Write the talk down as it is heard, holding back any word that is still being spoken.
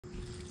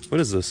What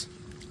is this?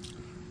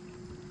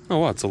 Oh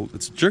wow,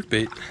 it's jerk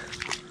bait.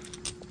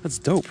 That's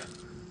dope.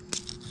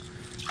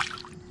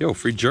 Yo,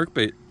 free jerk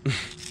bait. I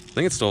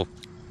think it's still,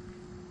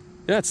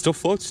 yeah, it still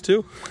floats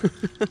too.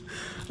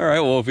 All right,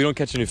 well, if we don't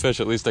catch any fish,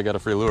 at least I got a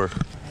free lure.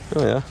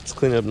 Oh yeah, let's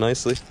clean it up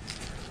nicely.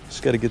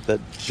 Just got to get that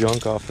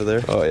junk off of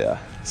there. Oh yeah.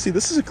 See,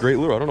 this is a great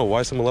lure. I don't know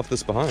why someone left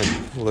this behind.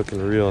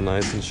 Looking real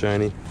nice and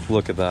shiny.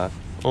 Look at that.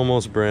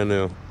 Almost brand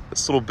new.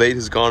 This little bait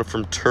has gone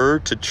from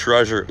turd to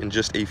treasure in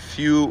just a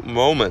few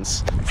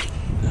moments.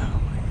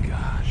 Oh my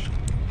gosh.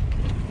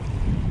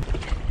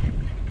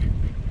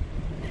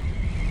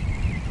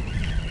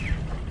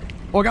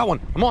 Oh, I got one.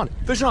 I'm on.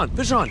 Fish on.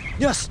 Fish on.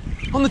 Yes.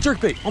 On the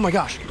jerkbait. Oh my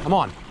gosh. I'm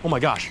on. Oh my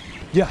gosh.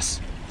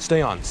 Yes.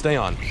 Stay on. Stay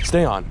on.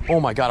 Stay on.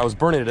 Oh my God. I was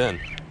burning it in.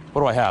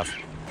 What do I have?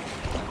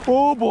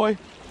 Oh boy.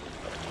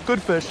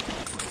 Good fish.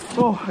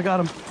 Oh, I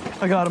got him.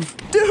 I got him.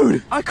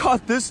 Dude, I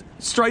caught this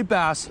striped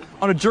bass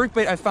on a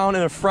jerkbait I found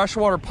in a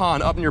freshwater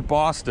pond up near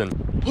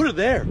Boston. Put it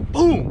there.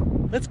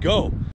 Boom. Let's go.